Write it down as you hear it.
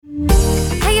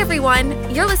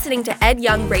everyone. You're listening to Ed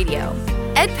Young Radio,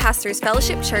 Ed Pastors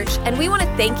Fellowship Church, and we want to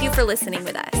thank you for listening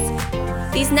with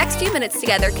us. These next few minutes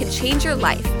together can change your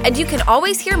life, and you can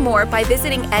always hear more by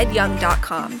visiting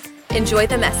edyoung.com. Enjoy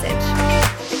the message.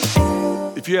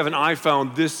 If you have an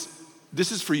iPhone, this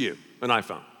is for you, an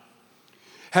iPhone.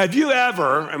 Have you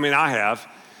ever,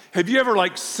 have you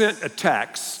ever sent a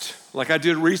text, like I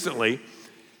did recently,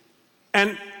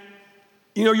 and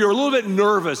you're a little bit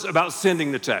nervous about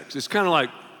sending the text. It's kind of like,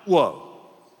 whoa.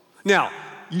 Now,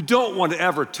 you don't want to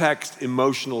ever text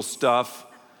emotional stuff.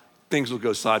 Things will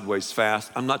go sideways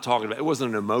fast. I'm not talking about, it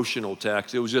wasn't an emotional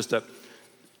text. It was just a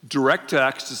direct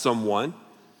text to someone,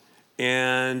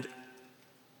 and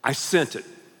I sent it.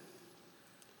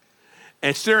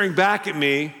 And staring back at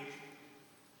me,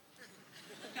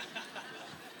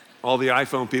 all the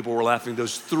iPhone people were laughing,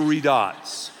 those 3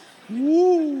 dots.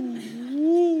 Woo,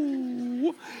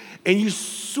 woo. And you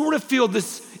sort of feel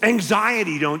this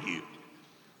anxiety, don't you?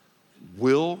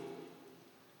 Will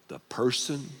the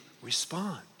person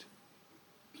respond?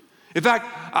 In fact,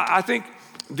 I think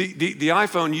the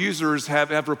iPhone users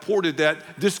have reported that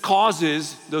this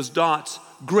causes, those dots,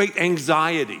 great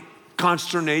anxiety,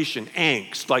 consternation,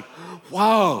 angst. Like,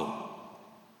 whoa,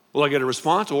 will I get a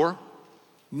response or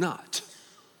not?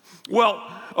 Well,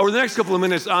 over the next couple of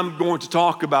minutes, I'm going to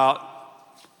talk about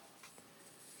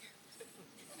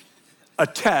a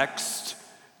text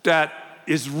that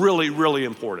is really, really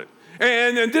important.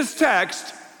 And this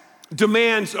text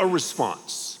demands a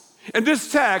response. And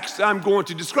this text I'm going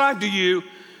to describe to you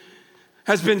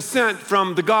has been sent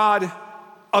from the God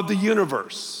of the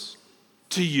universe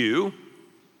to you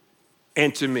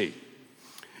and to me.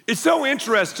 It's so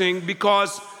interesting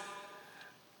because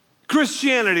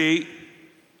Christianity,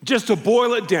 just to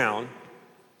boil it down,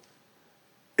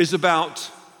 is about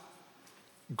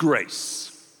grace.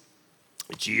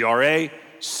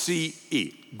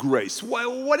 G-R-A-C-E, grace.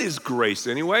 What is grace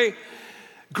anyway?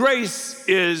 Grace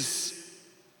is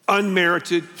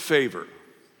unmerited favor.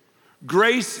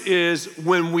 Grace is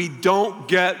when we don't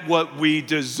get what we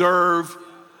deserve.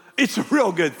 It's a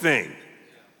real good thing.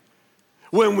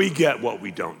 When we get what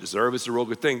we don't deserve, it's a real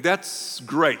good thing. That's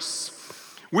grace.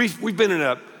 We've been in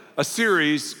a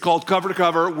series called Cover to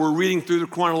Cover. We're reading through the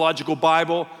chronological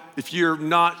Bible. If you're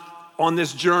not on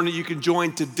this journey, you can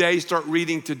join today, start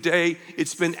reading today.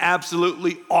 It's been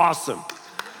absolutely awesome.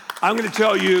 I'm going to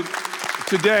tell you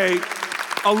today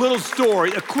a little story,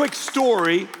 a quick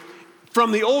story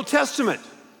from the Old Testament.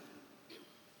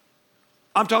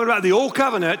 I'm talking about the Old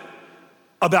Covenant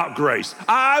about grace.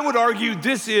 I would argue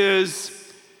this is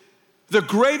the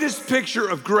greatest picture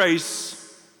of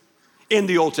grace in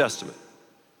the Old Testament.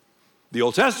 The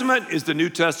Old Testament is the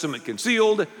New Testament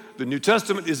concealed. The New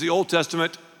Testament is the Old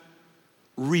Testament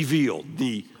revealed.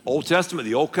 The Old Testament,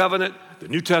 the Old Covenant, the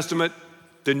New Testament,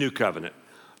 the New Covenant.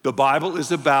 The Bible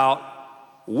is about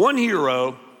one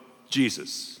hero,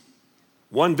 Jesus.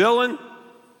 One villain,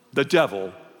 the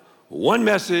devil. One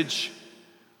message,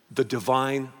 the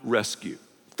divine rescue.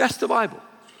 That's the Bible.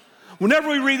 Whenever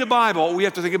we read the Bible, we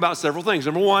have to think about several things.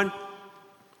 Number one,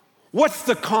 what's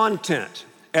the content?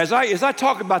 As I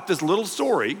talk about this little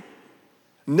story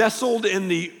nestled in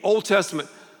the Old Testament,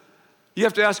 you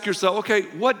have to ask yourself, okay,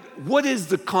 what is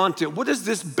the content? What does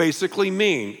this basically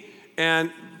mean?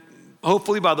 And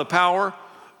hopefully by the power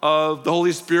of the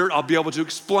Holy Spirit, I'll be able to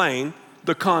explain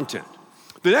the content.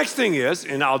 The next thing is,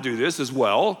 and I'll do this as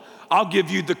well, I'll give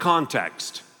you the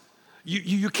context.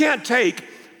 You can't take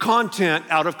content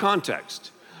out of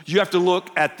context. You have to look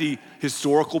at the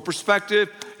historical perspective.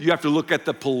 You have to look at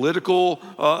the political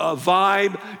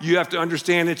vibe. You have to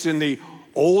understand it's in the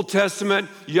Old Testament.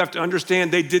 You have to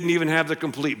understand they didn't even have the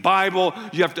complete Bible.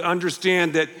 You have to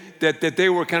understand that they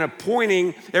were kind of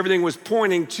pointing, everything was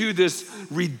pointing to this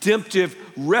redemptive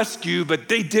rescue, but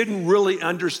they didn't really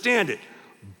understand it.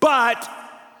 But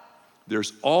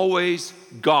there's always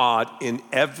God in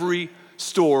every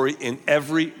story, in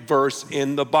every verse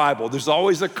in the Bible. There's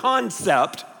always a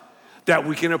concept that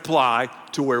we can apply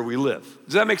to where we live.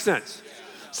 Does that make sense?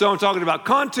 So I'm talking about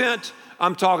content,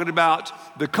 I'm talking about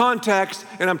the context,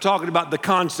 and I'm talking about the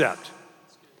concept.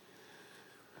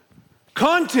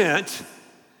 Content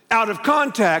out of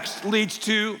context leads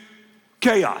to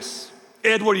chaos.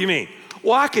 Ed, what do you mean?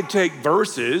 Well, I could take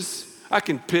verses, I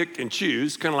can pick and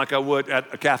choose, kind of like I would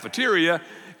at a cafeteria,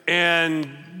 and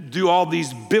do all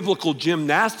these biblical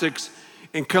gymnastics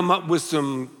and come up with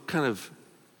some kind of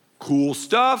cool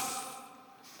stuff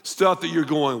that you're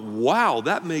going, wow,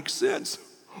 that makes sense.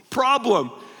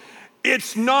 Problem,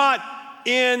 it's not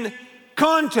in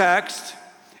context,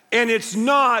 and it's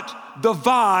not the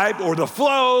vibe or the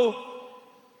flow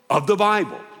of the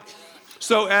Bible.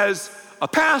 So as a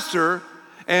pastor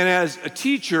and as a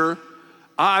teacher,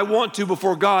 I want to,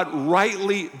 before God,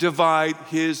 rightly divide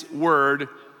his word.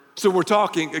 So we're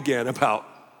talking again about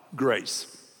grace.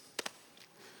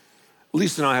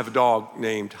 Lisa and I have a dog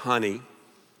named Honey.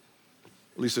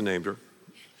 Lisa named her.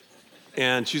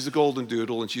 And she's a golden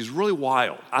doodle, and she's really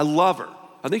wild. I love her.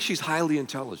 I think she's highly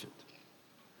intelligent.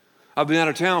 I've been out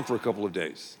of town for a couple of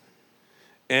days.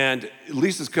 And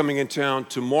Lisa's coming in town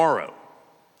tomorrow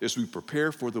as we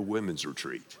prepare for the women's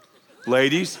retreat.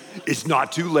 Ladies, it's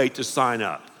not too late to sign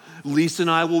up. Lisa and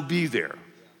I will be there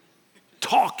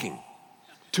talking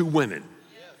to women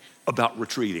about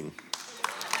retreating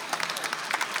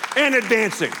and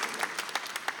advancing.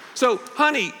 So,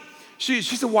 Honey,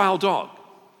 she's a wild dog.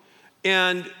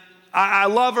 And I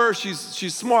love her,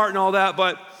 she's smart and all that,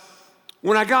 but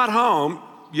when I got home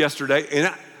yesterday,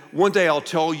 and one day I'll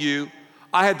tell you,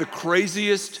 I had the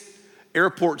craziest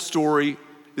airport story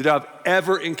that I've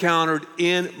ever encountered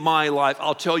in my life.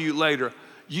 I'll tell you later.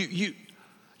 You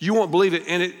won't believe it,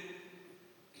 and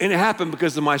it happened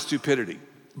because of my stupidity.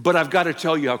 But I've got to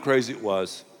tell you how crazy it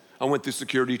was. I went through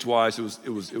security twice. It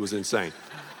was insane.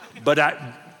 But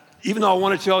even though I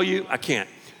want to tell you, I can't.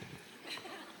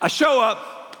 I show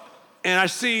up and I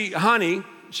see Honey.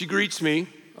 She greets me.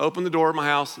 Open the door of my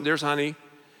house, and there's Honey.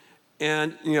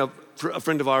 And a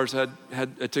friend of ours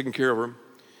had taken care of her.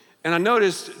 And I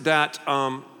noticed that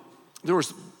there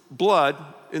was blood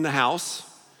in the house.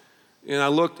 And I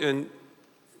looked, and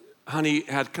Honey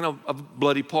had kind of a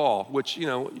bloody paw, which,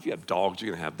 if you have dogs,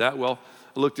 you're gonna have that. Well,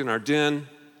 I looked in our den,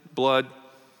 blood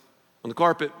on the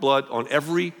carpet, blood on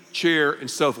every chair and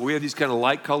sofa. We have these kind of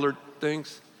light-colored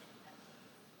things.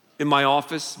 In my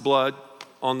office, blood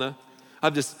on I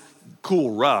have this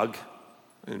cool rug.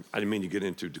 And I didn't mean to get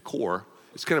into decor.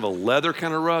 It's kind of a leather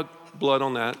kind of rug, blood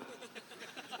on that.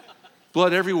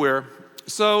 Blood everywhere.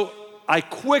 So I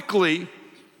quickly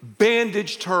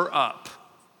bandaged her up.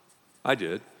 I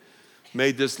did.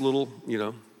 Made this little,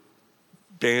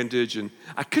 bandage, and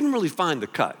I couldn't really find the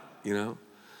cut, And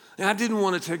I didn't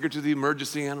want to take her to the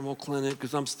emergency animal clinic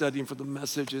because I'm studying for the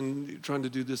message and trying to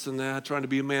do this and that, trying to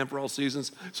be a man for all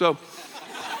seasons. So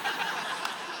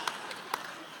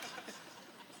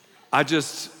I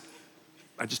just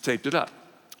taped it up.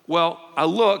 Well, I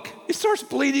look, it starts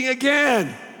bleeding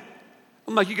again.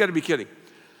 I'm like, you gotta be kidding.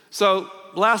 So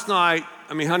last night,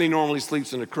 Honey normally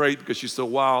sleeps in a crate because she's so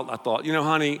wild. I thought,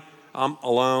 Honey, I'm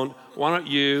alone. Why don't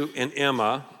you and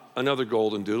Emma, another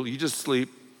golden doodle, you just sleep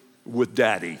with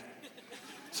Daddy.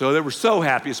 So they were so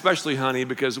happy, especially Honey,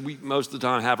 because we most of the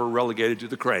time have her relegated to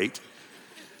the crate.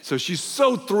 So she's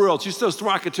so thrilled. She's so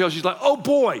smart. I could tell she's like, oh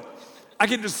boy, I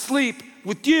get to sleep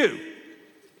with you.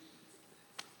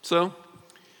 So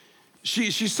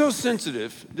she's so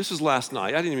sensitive. This was last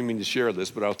night. I didn't even mean to share this,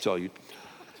 but I'll tell you.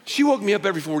 She woke me up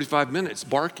every 45 minutes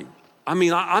barking.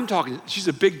 I'm talking, she's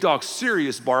a big dog,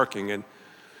 serious barking. And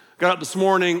got up this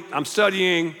morning, I'm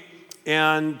studying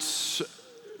and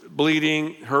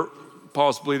bleeding, her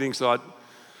paw's bleeding, so I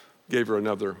gave her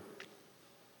another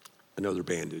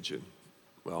bandage. And,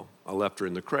 well, I left her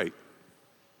in the crate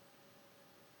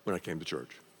when I came to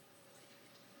church.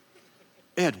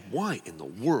 Ed, why in the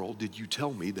world did you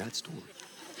tell me that story?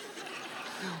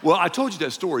 Well, I told you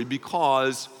that story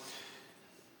because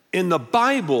in the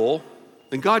Bible,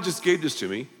 and God just gave this to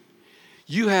me,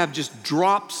 you have just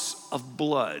drops of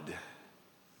blood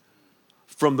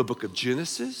from the book of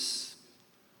Genesis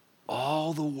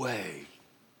all the way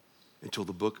until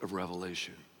the book of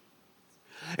Revelation.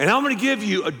 And I'm gonna give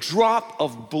you a drop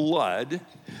of blood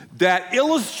that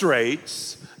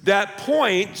illustrates, that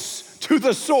points to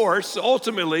the source,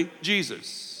 ultimately,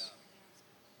 Jesus.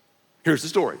 Here's the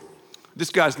story. This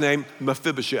guy's named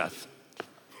Mephibosheth.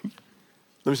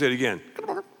 Let me say it again.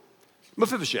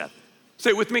 Mephibosheth. Say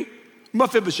it with me.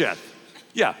 Mephibosheth.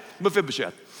 Yeah,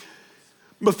 Mephibosheth.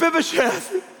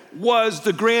 Mephibosheth was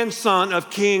the grandson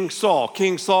of King Saul.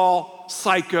 King Saul,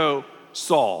 psycho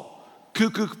Saul.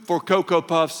 Cuckoo for Cocoa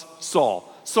Puffs,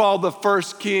 Saul. Saul, the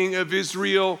first king of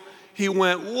Israel. He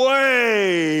went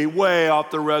way, way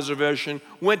off the reservation,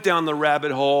 went down the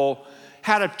rabbit hole,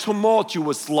 had a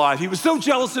tumultuous life. He was so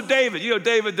jealous of David.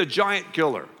 David, the giant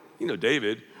killer.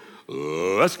 David.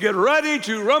 Let's get ready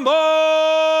to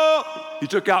rumble. He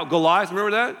took out Goliath,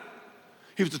 remember that?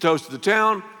 He was the toast of the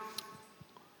town.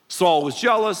 Saul was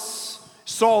jealous.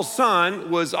 Saul's son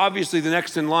was obviously the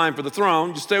next in line for the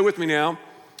throne. Just stay with me now.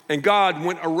 And God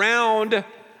went around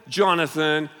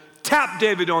Jonathan, tapped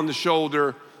David on the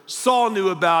shoulder. Saul knew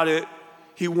about it.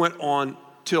 He went on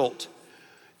tilt.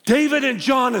 David and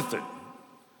Jonathan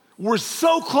were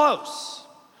so close.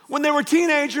 When they were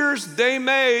teenagers, they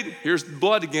made, here's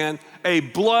blood again, a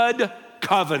blood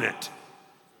covenant.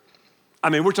 I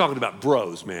mean, we're talking about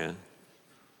bros, man.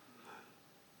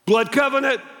 Blood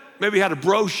covenant, maybe had a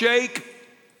bro shake.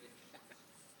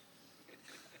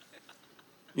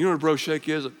 You know what a bro shake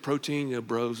is? Protein, you know,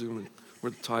 bros, we're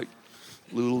the tight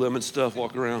Lululemon stuff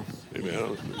walking around. Hey,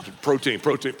 man, protein,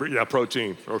 yeah,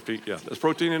 protein, yeah. There's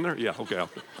protein in there? Yeah, okay,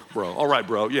 bro. All right,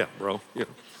 bro, yeah, bro, yeah.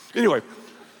 Anyway.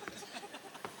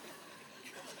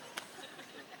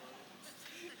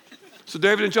 So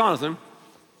David and Jonathan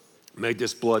made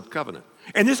this blood covenant.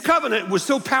 And this covenant was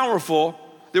so powerful,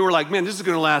 they were like, man, this is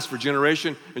gonna last for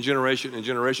generation and generation and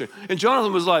generation. And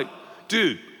Jonathan was like,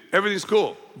 dude, everything's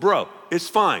cool. Bro, it's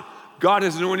fine. God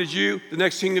has anointed you the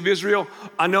next king of Israel.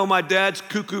 I know my dad's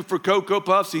cuckoo for Cocoa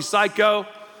Puffs. He's psycho.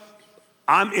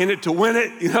 I'm in it to win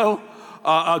it, you know.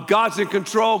 God's in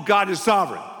control. God is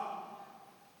sovereign.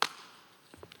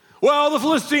 Well, the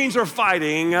Philistines are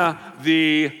fighting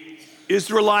the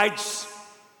Israelites.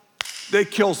 They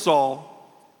kill Saul.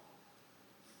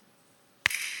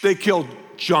 They killed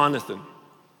Jonathan.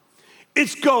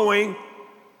 It's going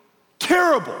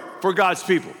terrible for God's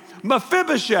people.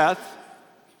 Mephibosheth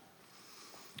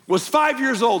was 5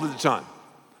 years old at the time.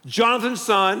 Jonathan's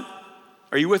son,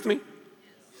 are you with me?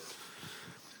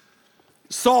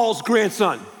 Saul's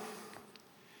grandson.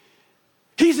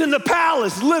 He's in the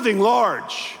palace living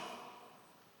large.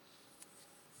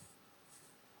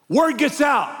 Word gets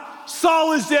out.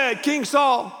 Saul is dead, King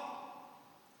Saul.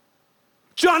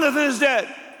 Jonathan is dead.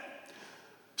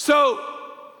 So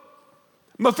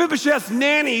Mephibosheth's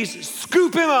nannies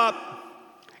scoop him up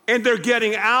and they're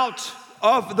getting out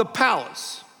of the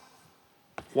palace.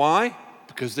 Why?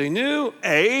 Because they knew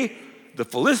A, the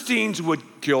Philistines would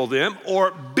kill them,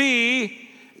 or B,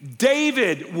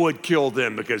 David would kill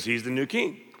them because he's the new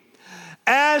king.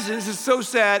 And this is so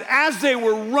sad, as they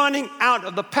were running out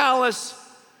of the palace,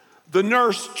 the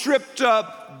nurse tripped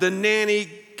up, the nanny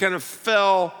kind of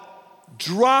fell,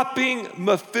 dropping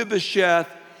Mephibosheth.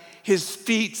 His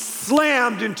feet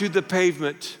slammed into the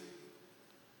pavement,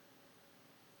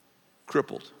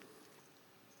 crippled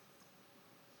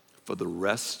for the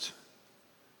rest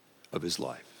of his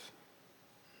life.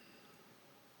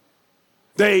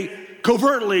 They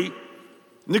covertly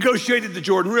negotiated the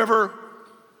Jordan River,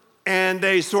 and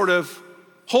they sort of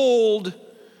hold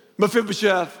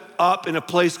Mephibosheth up in a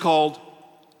place called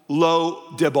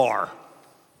Lo Debar.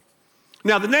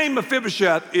 Now, the name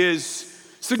Mephibosheth is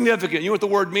significant. You know what the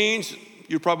word means?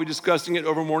 You're probably discussing it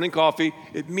over morning coffee.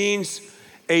 It means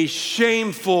a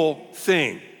shameful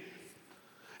thing.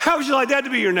 How would you like that to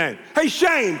be your name? Hey,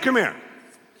 shame, come here.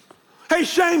 Hey,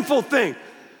 shameful thing.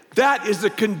 That is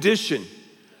a condition.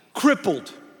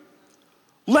 Crippled,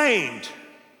 lamed,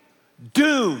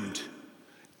 doomed,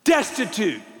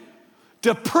 destitute,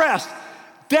 depressed.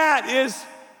 That is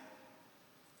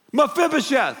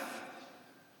Mephibosheth.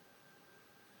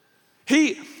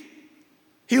 He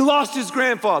lost his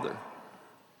grandfather.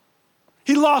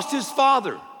 He lost his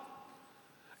father.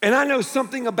 And I know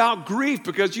something about grief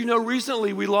because, you know,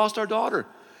 recently we lost our daughter.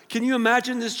 Can you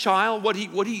imagine this child, what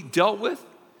he dealt with?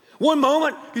 One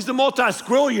moment, he's a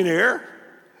multi-squillionaire,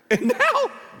 and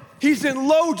now he's in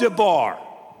Lo Debar.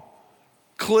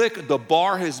 Click, the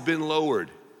bar has been lowered.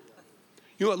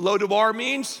 You know what Lo Debar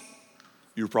means?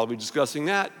 You're probably discussing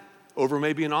that over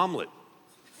maybe an omelet.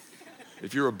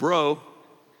 If you're a bro,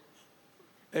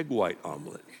 egg white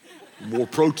omelet. More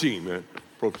protein, man,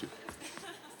 protein.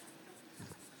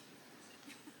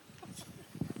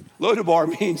 Lo Debar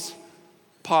means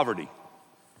poverty.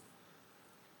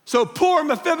 So poor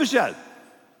Mephibosheth.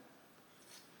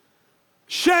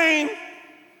 Shame,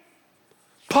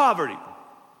 poverty.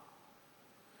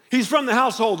 He's from the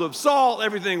household of Saul.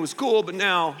 Everything was cool, but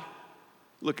now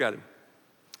look at him.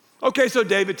 Okay, so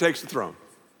David takes the throne.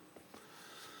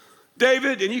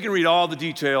 David, and you can read all the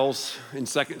details in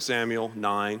 2 Samuel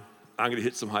 9. I'm going to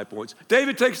hit some high points.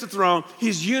 David takes the throne.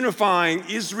 He's unifying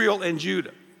Israel and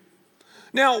Judah.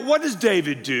 Now, what does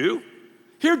David do?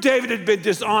 Here, David had been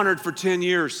dishonored for 10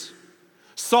 years.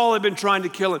 Saul had been trying to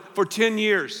kill him for 10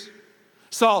 years.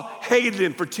 Saul hated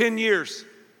him for 10 years.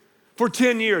 For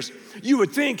 10 years. You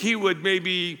would think he would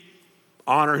maybe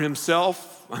honor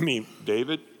himself. I mean,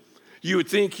 David. You would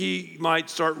think he might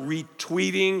start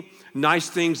retweeting nice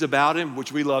things about him,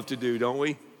 which we love to do, don't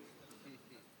we?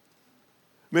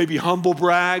 Maybe humble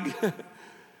brag.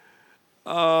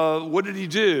 What did he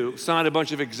do? Signed a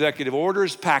bunch of executive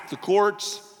orders, packed the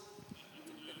courts.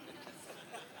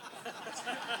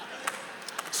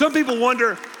 Some people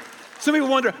wonder,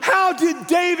 how did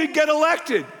David get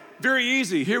elected? Very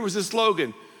easy. Here was his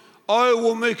slogan. I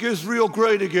will make Israel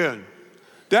great again.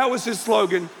 That was his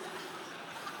slogan.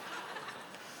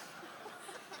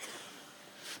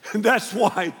 And that's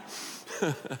why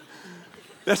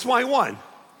That's why he won.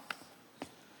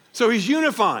 So he's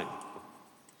unifying.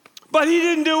 But he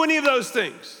didn't do any of those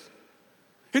things.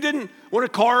 He didn't want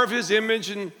to carve his image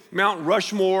in Mount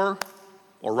Rushmore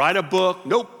or write a book.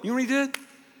 Nope. You know what he did?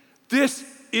 This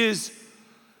is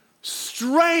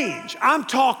strange. I'm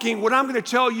talking, what I'm going to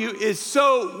tell you is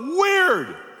so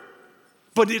weird,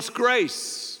 but it's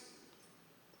grace.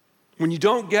 When you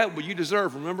don't get what you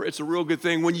deserve, remember, it's a real good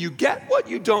thing. When you get what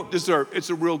you don't deserve, it's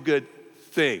a real good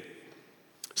thing.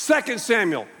 2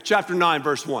 Samuel chapter 9,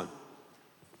 verse 1.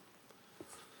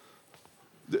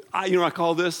 You know what I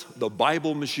call this? The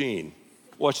Bible machine.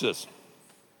 Watch this.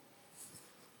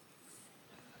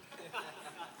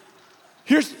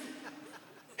 Here's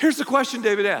the question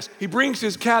David asked. He brings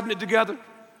his cabinet together.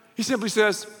 He simply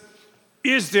says,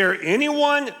 is there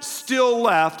anyone still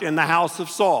left in the house of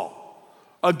Saul?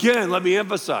 Again, let me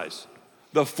emphasize,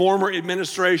 the former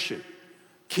administration,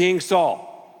 King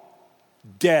Saul,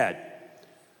 dead.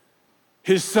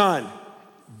 His son,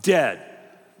 dead.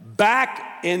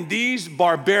 Back in these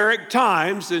barbaric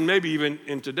times, and maybe even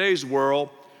in today's world,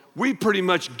 we pretty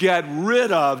much get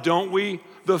rid of, don't we,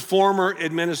 the former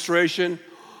administration,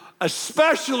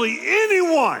 especially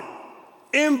anyone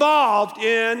involved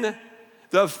in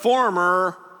the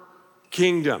former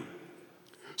kingdom.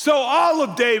 So all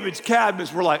of David's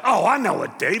cabinets were like, oh, I know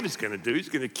what David's going to do. He's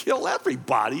going to kill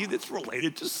everybody that's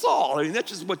related to Saul. I mean,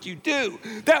 that's just what you do.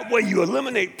 That way you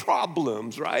eliminate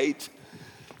problems, right?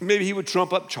 Maybe he would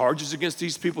trump up charges against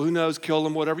these people, who knows, kill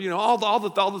them, whatever, all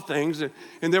the things.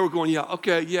 And they were going, yeah,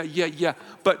 okay, yeah.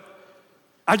 But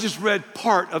I just read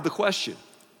part of the question.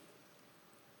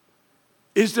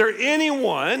 Is there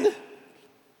anyone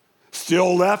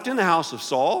still left in the house of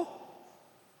Saul?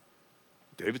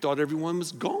 David thought everyone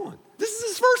was gone. This is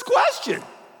his first question.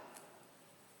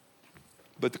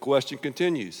 But the question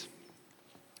continues.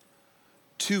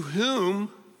 To whom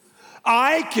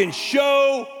I can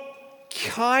show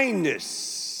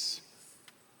kindness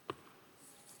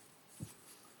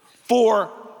for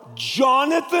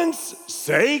Jonathan's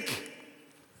sake?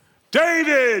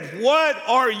 David, what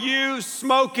are you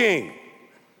smoking?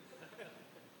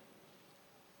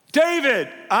 David,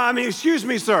 excuse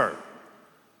me, sir.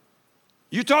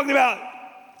 You're talking about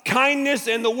kindness,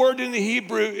 and the word in the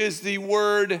Hebrew is the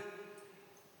word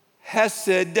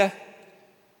hesed.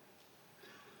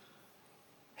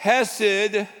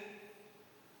 Hesed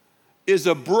is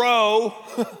a bro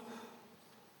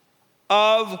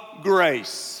of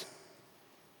grace.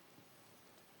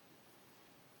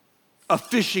 A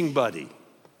fishing buddy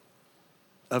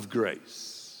of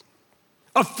grace.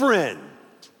 A friend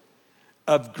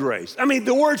of grace.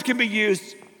 The words can be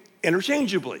used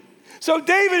interchangeably. So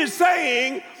David is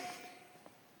saying,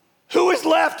 who is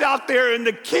left out there in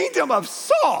the kingdom of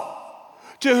Saul,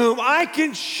 to whom I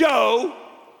can show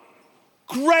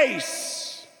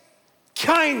grace,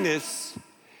 kindness,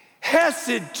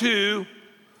 hesed to,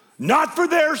 not for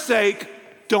their sake,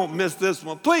 don't miss this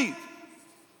one, please,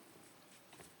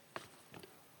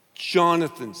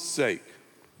 Jonathan's sake.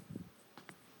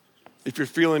 If you're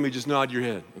feeling me, just nod your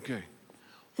head, okay.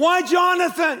 Why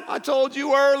Jonathan? I told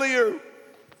you earlier.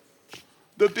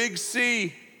 The big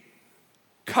C,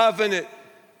 covenant.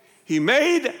 He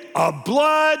made a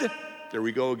blood. There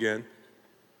we go again.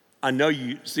 I know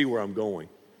you see where I'm going.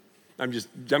 I'm just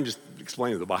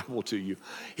explaining the Bible to you.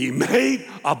 He made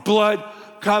a blood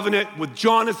covenant with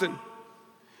Jonathan.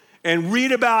 And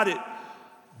read about it.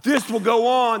 This will go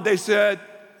on, they said,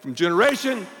 from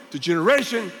generation to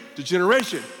generation to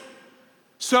generation.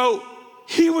 So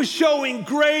he was showing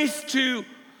grace to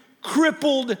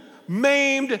crippled,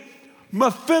 maimed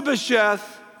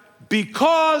Mephibosheth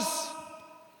because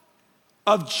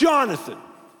of Jonathan.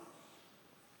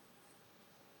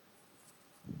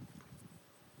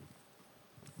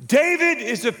 David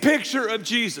is a picture of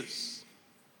Jesus.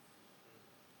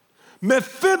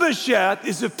 Mephibosheth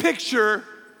is a picture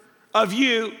of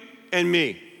you and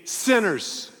me,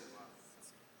 sinners,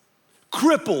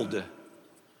 crippled,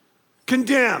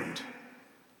 condemned,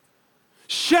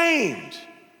 shamed,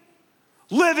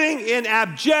 living in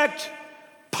abject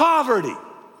poverty.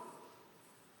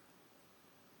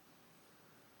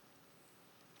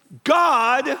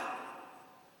 God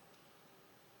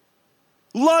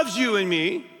loves you and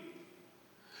me,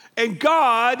 and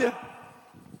God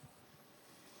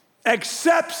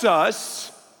accepts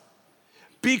us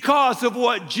because of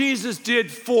what Jesus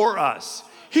did for us.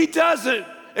 He doesn't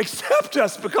accept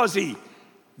us because he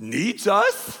needs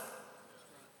us.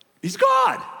 He's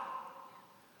God.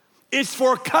 It's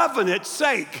for covenant's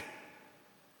sake.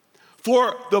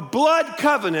 For the blood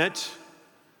covenant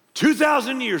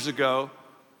 2,000 years ago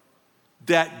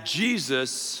that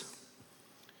Jesus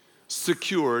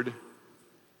secured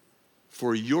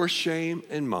for your shame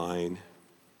and mine,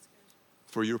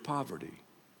 for your poverty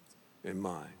and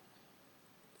mine.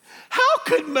 How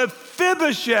could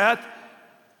Mephibosheth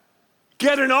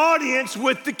get an audience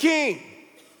with the king?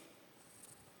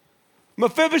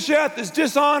 Mephibosheth is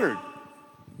dishonored,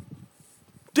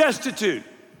 destitute,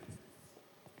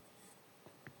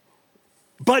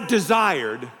 but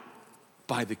desired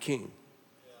by the king.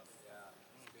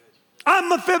 I'm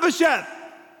Mephibosheth.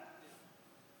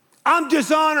 I'm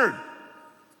dishonored.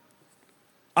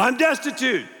 I'm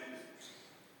destitute.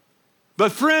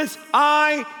 But friends,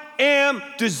 I am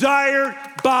desired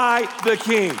by the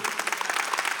king.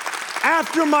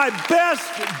 After my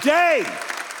best day,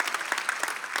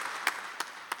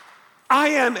 I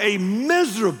am a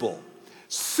miserable,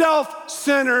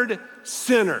 self-centered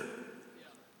sinner.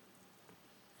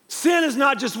 Sin is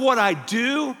not just what I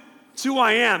do, it's who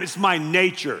I am, it's my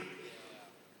nature.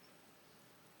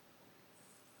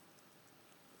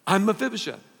 I'm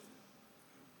Mephibosheth.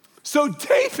 So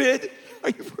David,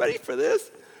 are you ready for this?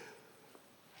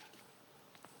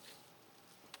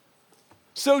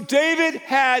 So David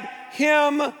had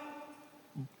him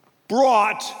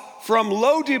brought from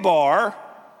Lo-debar,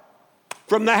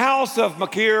 from the house of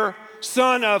Machir,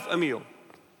 son of Amiel.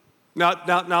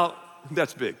 Now,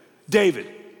 that's big.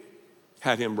 David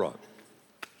had him brought.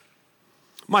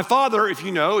 My father, if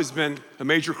you know, has been a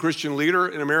major Christian leader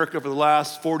in America for the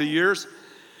last 40 years.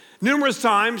 Numerous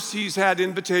times he's had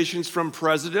invitations from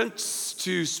presidents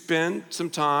to spend some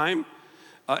time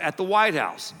at the White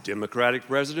House, Democratic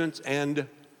presidents and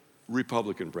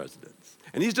Republican presidents.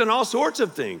 And he's done all sorts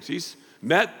of things. He's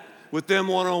met with them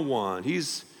one-on-one. He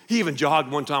even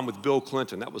jogged one time with Bill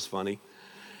Clinton. That was funny.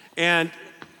 And,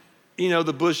 you know,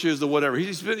 the Bushes, the whatever.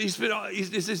 He's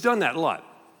done that a lot.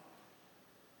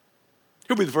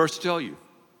 He'll be the first to tell you.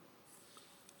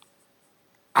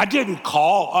 I didn't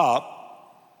call up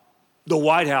the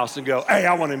White House and go, hey,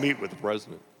 I want to meet with the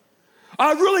president.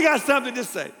 I really got something to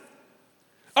say.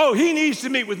 Oh, he needs to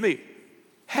meet with me.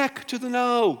 Heck to the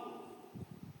no.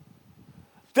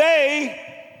 They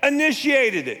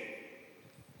initiated it.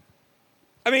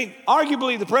 I mean,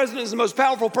 arguably the president is the most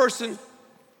powerful person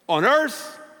on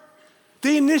earth.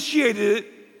 They initiated it,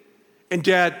 and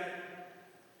Dad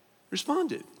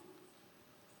responded.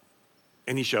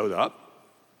 And he showed up,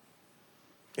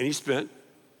 and he spent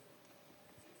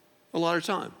a lot of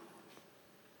time.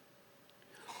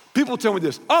 People tell me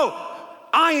this, oh,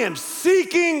 I am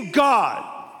seeking God.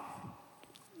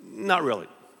 Not really.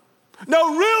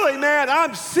 No, really, man,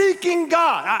 I'm seeking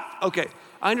God. Okay,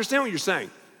 I understand what you're saying.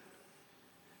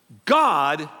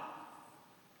 God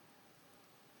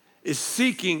is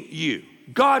seeking you.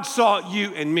 God sought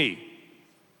you and me.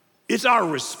 It's our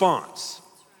response.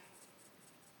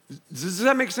 Does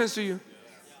that make sense to you?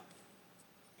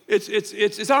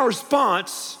 It's our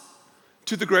response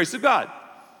to the grace of God.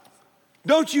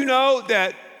 Don't you know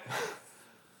that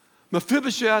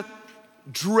Mephibosheth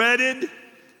dreaded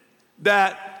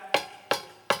that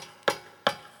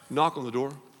knock on the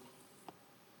door?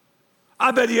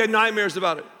 I bet he had nightmares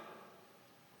about it.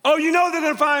 Oh, you know they're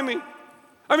gonna find me.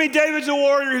 I mean, David's a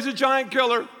warrior, he's a giant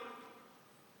killer.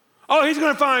 Oh, he's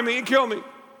gonna find me and kill me.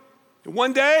 And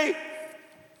one day,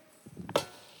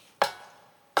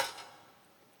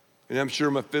 and I'm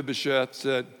sure Mephibosheth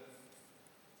said,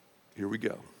 here we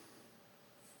go.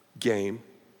 Game,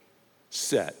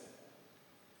 set,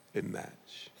 and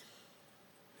match.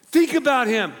 Think about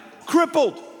him,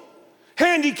 crippled,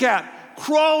 handicapped,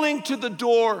 crawling to the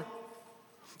door,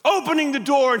 opening the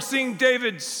door and seeing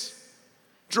David's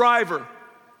driver,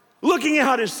 looking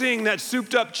out and seeing that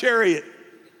souped up chariot.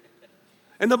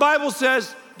 And the Bible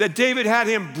says that David had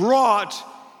him brought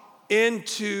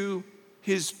into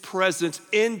his presence,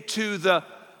 into the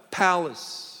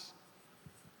palace.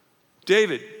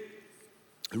 David,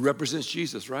 who represents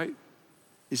Jesus, right,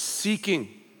 is seeking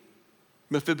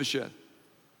Mephibosheth.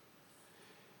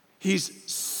 He's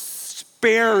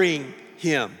sparing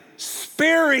him.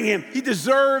 He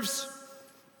deserves,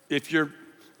 if you're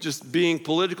just being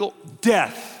political,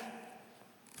 death.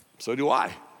 So do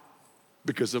I,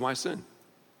 because of my sin.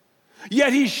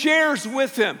 Yet he shares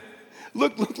with him.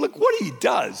 Look what he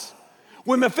does.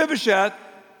 When Mephibosheth,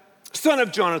 son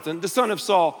of Jonathan, the son of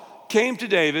Saul, came to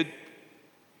David,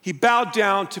 he bowed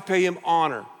down to pay him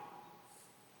honor.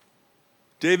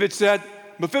 David said,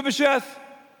 Mephibosheth,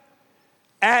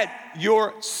 at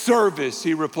your service,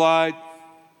 he replied.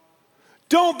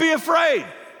 Don't be afraid.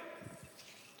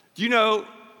 Do you know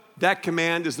that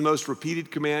command is the most repeated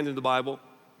command in the Bible?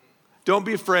 Don't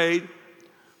be afraid,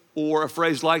 or a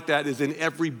phrase like that is in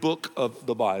every book of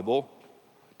the Bible.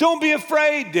 Don't be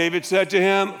afraid, David said to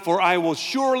him, for I will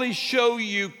surely show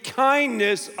you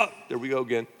kindness. there we go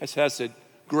again, that's hesed,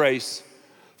 grace,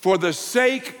 for the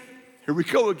sake, here we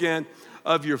go again,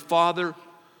 of your father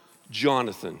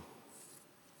Jonathan.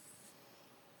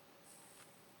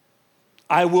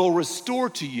 I will restore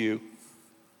to you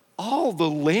all the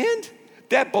land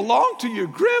that belonged to your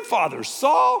grandfather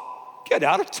Saul. Get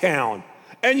out of town.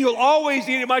 And you'll always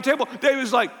eat at my table.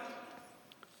 David's like,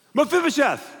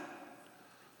 Mephibosheth,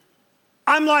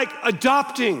 I'm like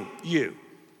adopting you.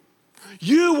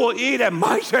 You will eat at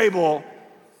my table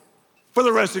for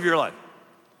the rest of your life.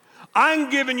 I'm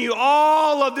giving you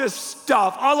all of this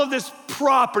stuff, all of this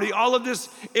property, all of this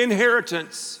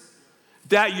inheritance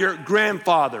that your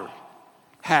grandfather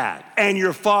had and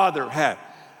your father had.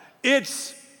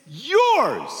 It's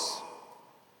yours.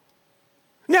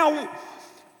 Now,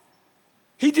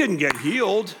 he didn't get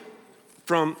healed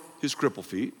from his crippled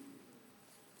feet,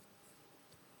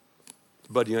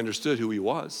 but he understood who he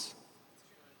was,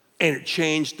 and it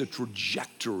changed the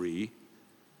trajectory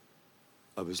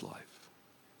of his life.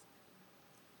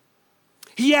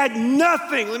 He had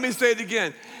nothing, let me say it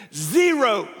again,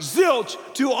 zero, zilch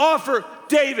to offer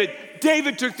David.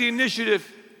 David took the initiative,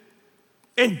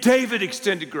 and David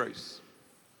extended grace.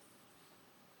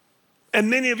 And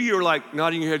many of you are like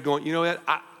nodding your head going, you know what,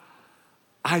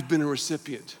 I've been a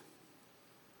recipient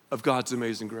of God's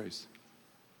amazing grace.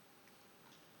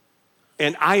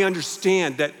 And I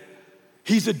understand that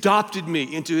he's adopted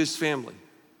me into his family,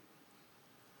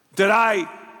 that I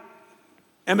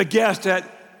am a guest at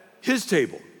his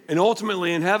table, and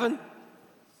ultimately in heaven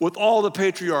with all the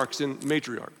patriarchs and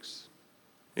matriarchs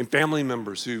and family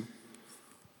members who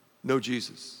know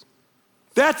Jesus.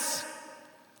 That's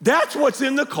what's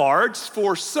in the cards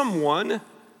for someone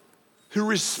who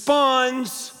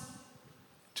responds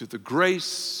to the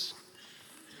grace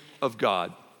of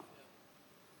God.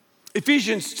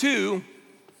 Ephesians 2,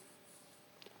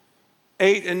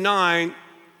 8 and 9,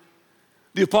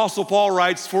 the Apostle Paul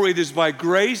writes, for it is by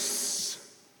grace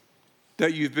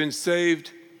that you've been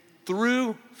saved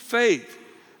through faith.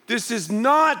 This is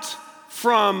not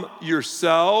from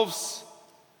yourselves,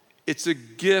 it's a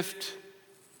gift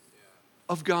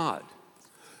of God.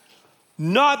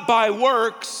 Not by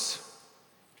works,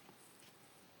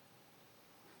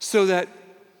 so that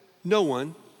no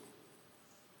one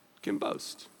can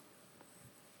boast.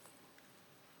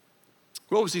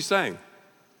 What was he saying?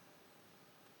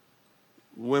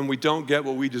 When we don't get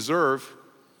what we deserve,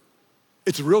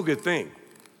 it's a real good thing.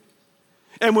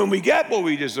 And when we get what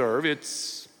we deserve,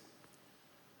 it's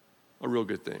a real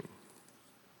good thing.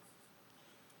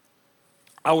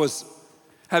 I was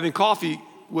having coffee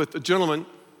with a gentleman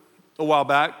a while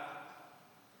back,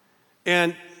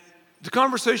 and the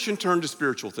conversation turned to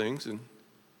spiritual things, and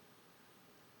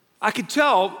I could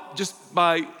tell just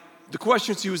by the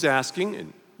questions he was asking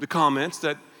and the comments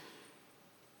that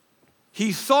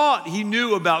he thought he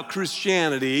knew about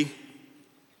Christianity,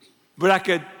 but I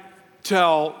could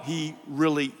tell he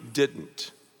really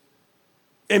didn't.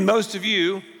 And most of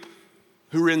you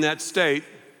who are in that state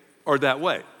are that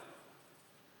way.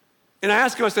 And I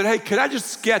asked him, I said, hey, could I just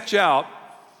sketch out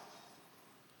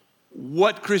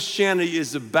what Christianity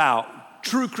is about,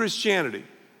 true Christianity?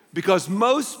 Because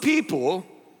most people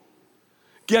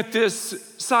get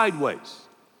this sideways.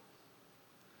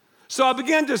 So I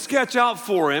began to sketch out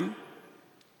for him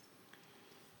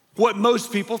what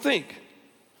most people think.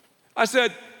 I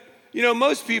said, you know,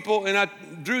 most people, and I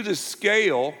drew this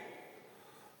scale,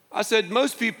 I said,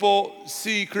 most people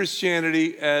see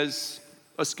Christianity as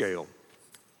a scale.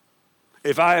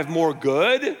 If I have more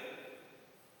good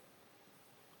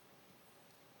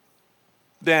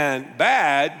than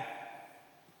bad,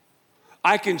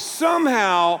 I can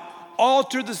somehow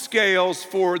alter the scales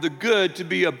for the good to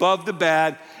be above the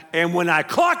bad, and when I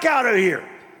clock out of here,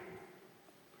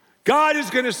 God is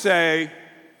going to say,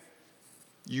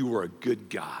 you were a good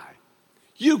guy.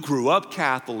 You grew up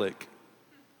Catholic.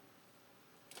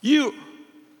 You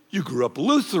grew up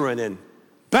Lutheran and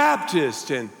Baptist,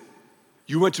 and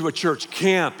you went to a church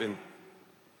camp,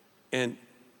 and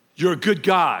you're a good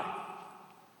guy.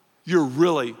 You're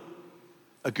really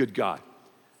a good guy.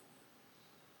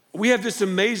 We have this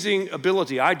amazing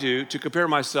ability, I do, to compare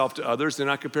myself to others,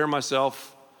 and I compare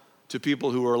myself to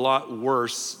people who are a lot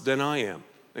worse than I am.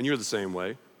 And you're the same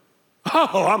way.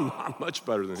 Oh, I'm much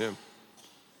better than him.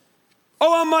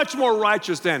 Oh, I'm much more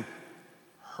righteous than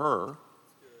her.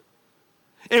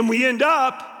 And we end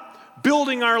up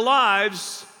building our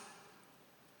lives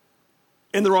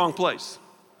in the wrong place.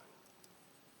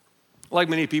 Like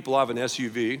many people, I have an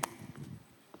SUV,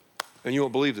 and you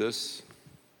won't believe this.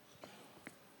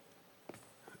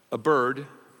 A bird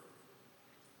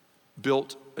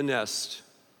built a nest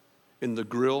in the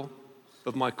grill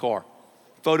of my car.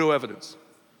 Photo evidence.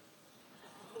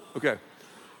 Okay,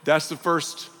 that's the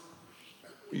first.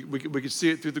 We could see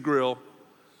it through the grill,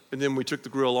 and then we took the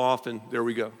grill off, and there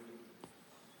we go.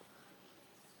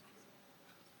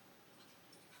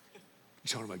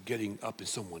 You're talking about getting up in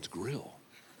someone's grill.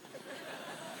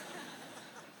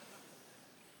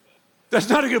 That's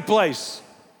not a good place.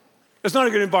 That's not a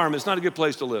good environment. It's not a good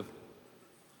place to live.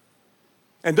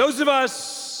 And those of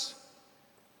us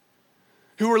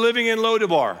who are living in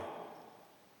Lodabar,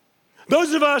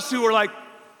 those of us who are like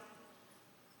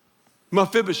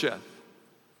Mephibosheth,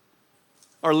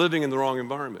 are living in the wrong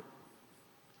environment.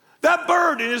 That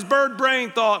bird in his bird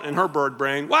brain thought, in her bird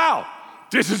brain, wow,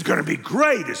 this is gonna be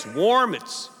great. It's warm,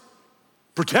 it's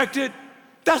protected.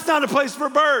 That's not a place for a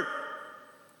bird.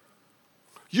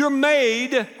 I'm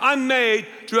made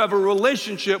to have a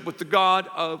relationship with the God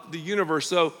of the universe.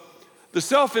 So the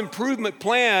self-improvement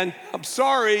plan, I'm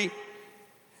sorry,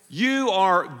 you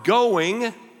are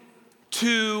going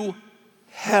to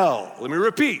hell. Let me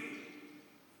repeat.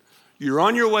 You're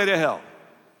on your way to hell.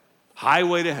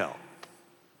 Highway to hell.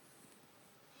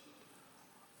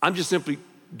 I'm just simply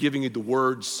giving you the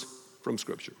words from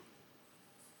Scripture.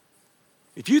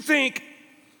 If you think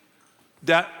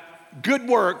that good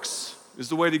works is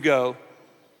the way to go,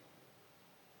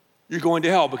 you're going to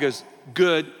hell because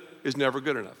good is never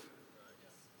good enough.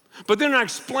 But then I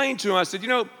explained to him, I said,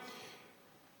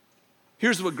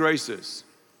 here's what grace is.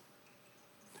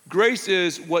 Grace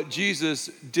is what Jesus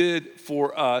did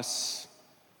for us.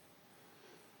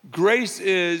 Grace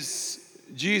is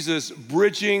Jesus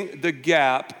bridging the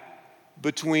gap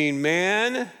between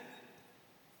man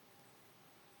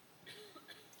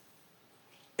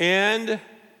and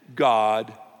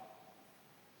God.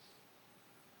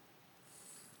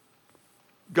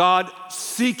 God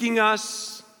seeking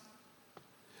us,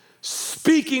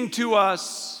 speaking to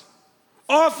us,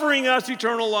 offering us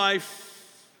eternal life,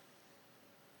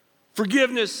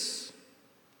 forgiveness,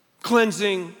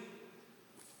 cleansing.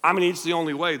 I mean, it's the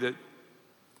only way that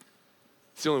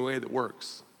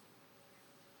works.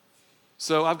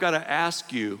 So I've got to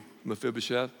ask you,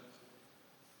 Mephibosheth,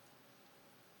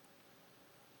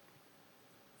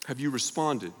 have you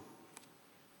responded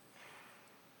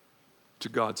to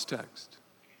God's text?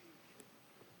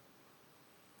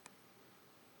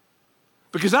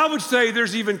 Because I would say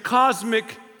there's even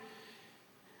cosmic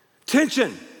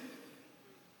tension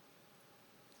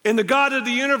in the God of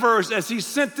the universe as he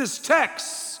sent this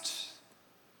text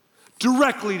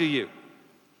directly to you.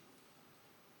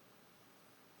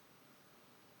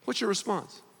 What's your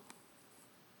response?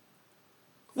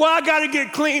 Well, I got to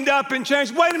get cleaned up and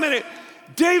changed. Wait a minute.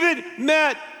 David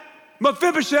met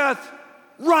Mephibosheth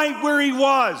right where he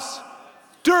was.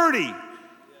 Dirty,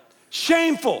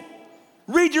 shameful.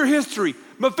 Read your history.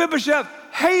 Mephibosheth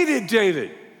hated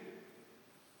David.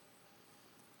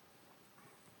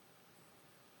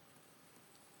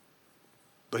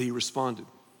 But he responded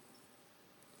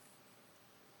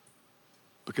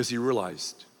because he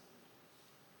realized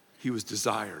he was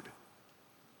desired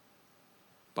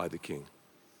by the king.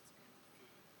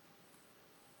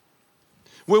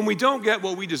 When we don't get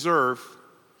what we deserve,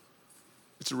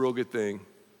 it's a real good thing.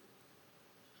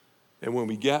 And when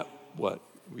we get what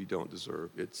we don't deserve,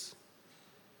 it's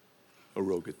a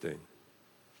real good thing.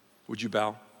 Would you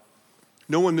bow?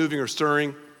 No one moving or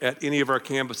stirring at any of our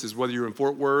campuses, whether you're in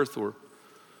Fort Worth or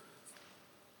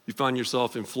you find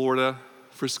yourself in Florida,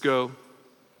 Frisco,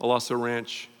 Alasso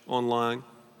Ranch, online.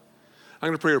 I'm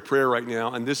going to pray a prayer right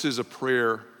now, and this is a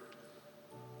prayer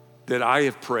that I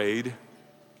have prayed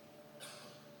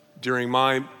during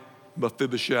my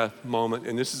Mephibosheth moment,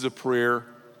 and this is a prayer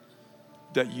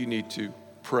that you need to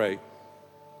pray.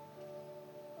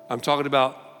 I'm talking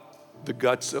about the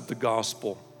guts of the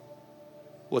gospel,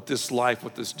 what this life,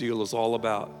 what this deal is all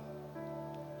about.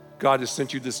 God has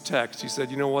sent you this text. He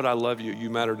said, you know what? I love you. You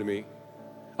matter to me.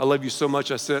 I love you so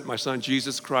much. I sent my son,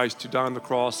 Jesus Christ, to die on the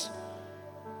cross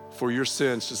for your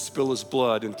sins, to spill his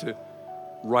blood and to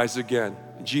rise again.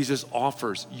 Jesus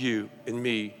offers you and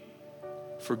me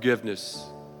forgiveness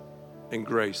and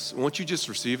grace. Won't you just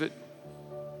receive it?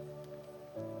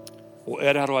 Well,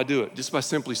 Ed, how do I do it? Just by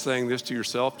simply saying this to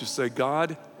yourself. Just say,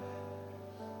 God,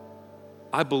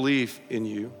 I believe in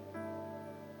you.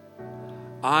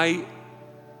 I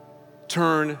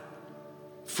turn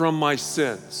from my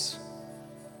sins,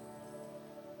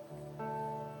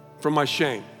 from my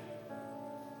shame,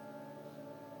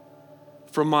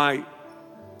 from my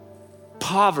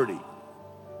poverty,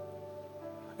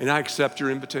 and I accept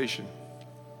your invitation.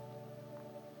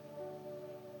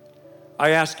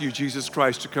 I ask you, Jesus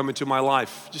Christ, to come into my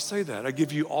life. Just say that. I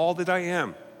give you all that I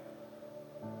am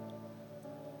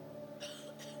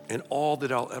and all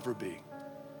that I'll ever be.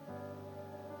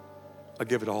 I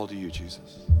give it all to you,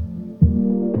 Jesus.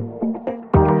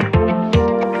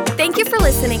 Thank you for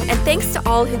listening, and thanks to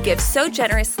all who give so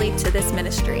generously to this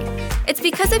ministry. It's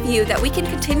because of you that we can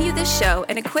continue this show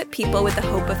and equip people with the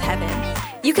hope of heaven.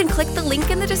 You can click the link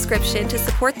in the description to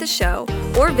support the show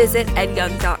or visit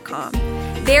edyoung.com.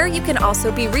 There you can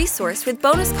also be resourced with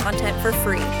bonus content for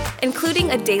free, including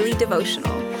a daily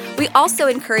devotional. We also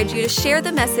encourage you to share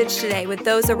the message today with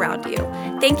those around you.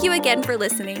 Thank you again for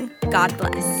listening. God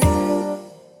bless.